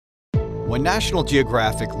When National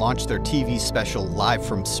Geographic launched their TV special Live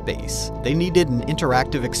from Space, they needed an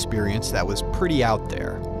interactive experience that was pretty out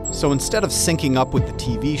there. So instead of syncing up with the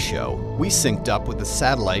TV show, we synced up with a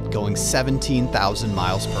satellite going 17,000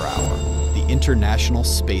 miles per hour, the International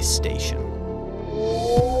Space Station.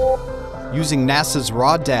 Using NASA's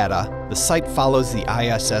raw data, the site follows the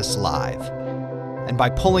ISS live. And by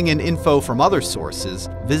pulling in info from other sources,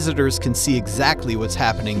 visitors can see exactly what's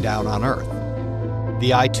happening down on Earth. The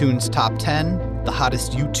iTunes Top 10, the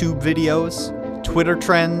hottest YouTube videos, Twitter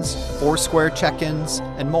trends, Foursquare check-ins,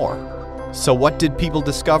 and more. So what did people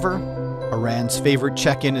discover? Iran's favorite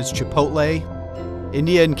check-in is Chipotle.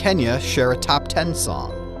 India and Kenya share a top 10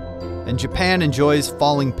 song. And Japan enjoys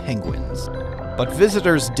falling penguins. But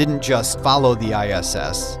visitors didn't just follow the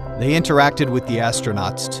ISS, they interacted with the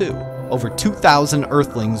astronauts too. Over 2,000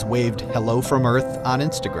 Earthlings waved hello from Earth on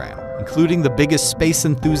Instagram, including the biggest space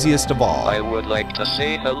enthusiast of all. I would like to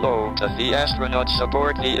say hello to the astronauts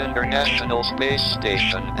aboard the International Space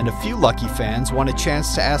Station. And a few lucky fans won a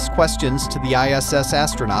chance to ask questions to the ISS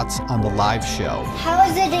astronauts on the live show. How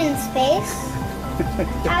is it in space,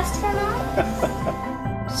 astronauts?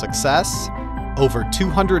 Success? Over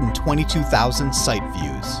 222,000 site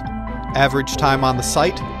views. Average time on the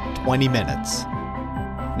site? 20 minutes.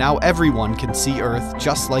 Now everyone can see Earth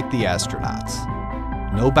just like the astronauts.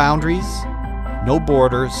 No boundaries, no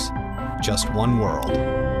borders, just one world.